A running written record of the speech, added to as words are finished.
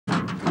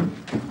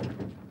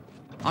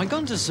I'd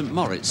gone to St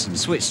Moritz in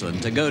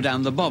Switzerland to go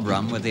down the bob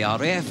run with the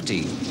RAF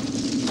team.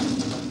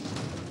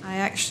 I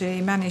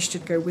actually managed to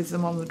go with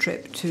them on the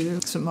trip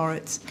to St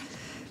Moritz.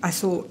 I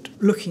thought,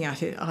 looking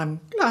at it, I'm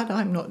glad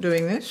I'm not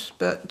doing this,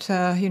 but,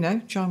 you know,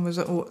 John was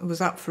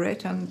up for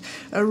it, and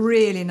a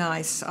really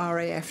nice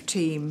RAF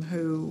team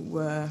who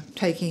were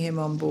taking him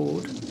on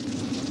board.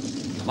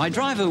 My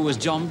driver was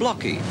John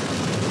Blockey.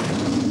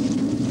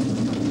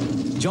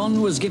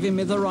 John was giving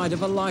me the ride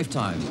of a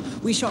lifetime.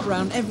 We shot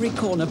round every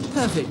corner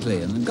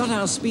perfectly and got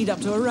our speed up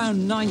to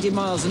around 90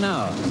 miles an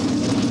hour.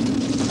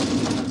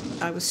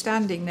 I was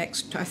standing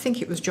next to, I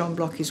think it was John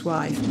Blockey's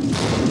wife,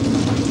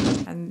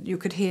 and you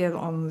could hear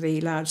on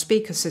the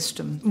loudspeaker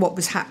system what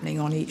was happening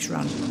on each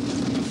run.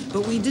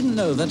 But we didn't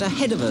know that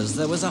ahead of us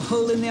there was a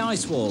hole in the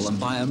ice wall, and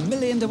by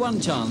 1,000,000 to 1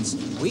 chance,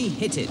 we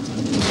hit it.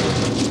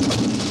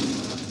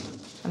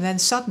 And then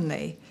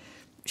suddenly,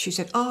 she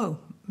said, "Oh,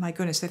 my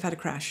goodness, they've had a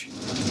crash."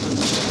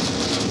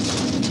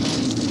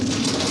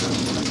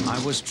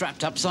 I was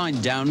strapped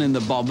upside down in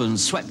the bob and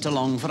swept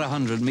along for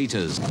 100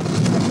 metres.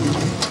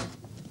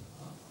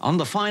 On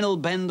the final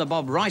bend, the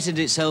bob righted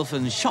itself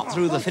and shot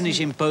through the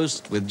finishing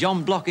post, with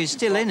John Blockey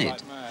still in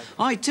it.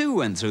 I too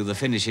went through the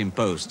finishing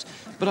post,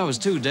 but I was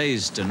too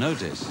dazed to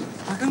notice.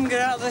 I couldn't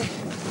get out the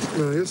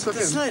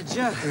sledge,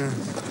 yeah.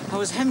 I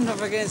was hemmed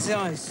up against the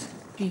ice.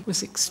 He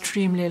was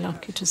extremely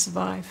lucky to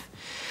survive.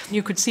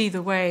 You could see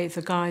the way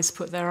the guys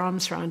put their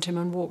arms around him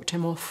and walked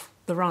him off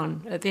the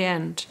run at the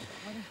end.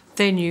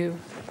 They knew.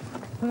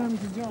 What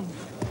happened to John?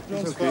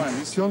 John's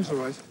fine. John's all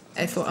right.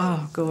 I thought,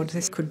 oh, God,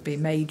 this could be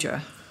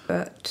major.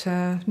 But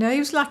no, he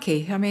was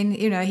lucky. I mean,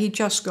 you know, he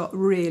just got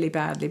really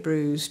badly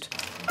bruised.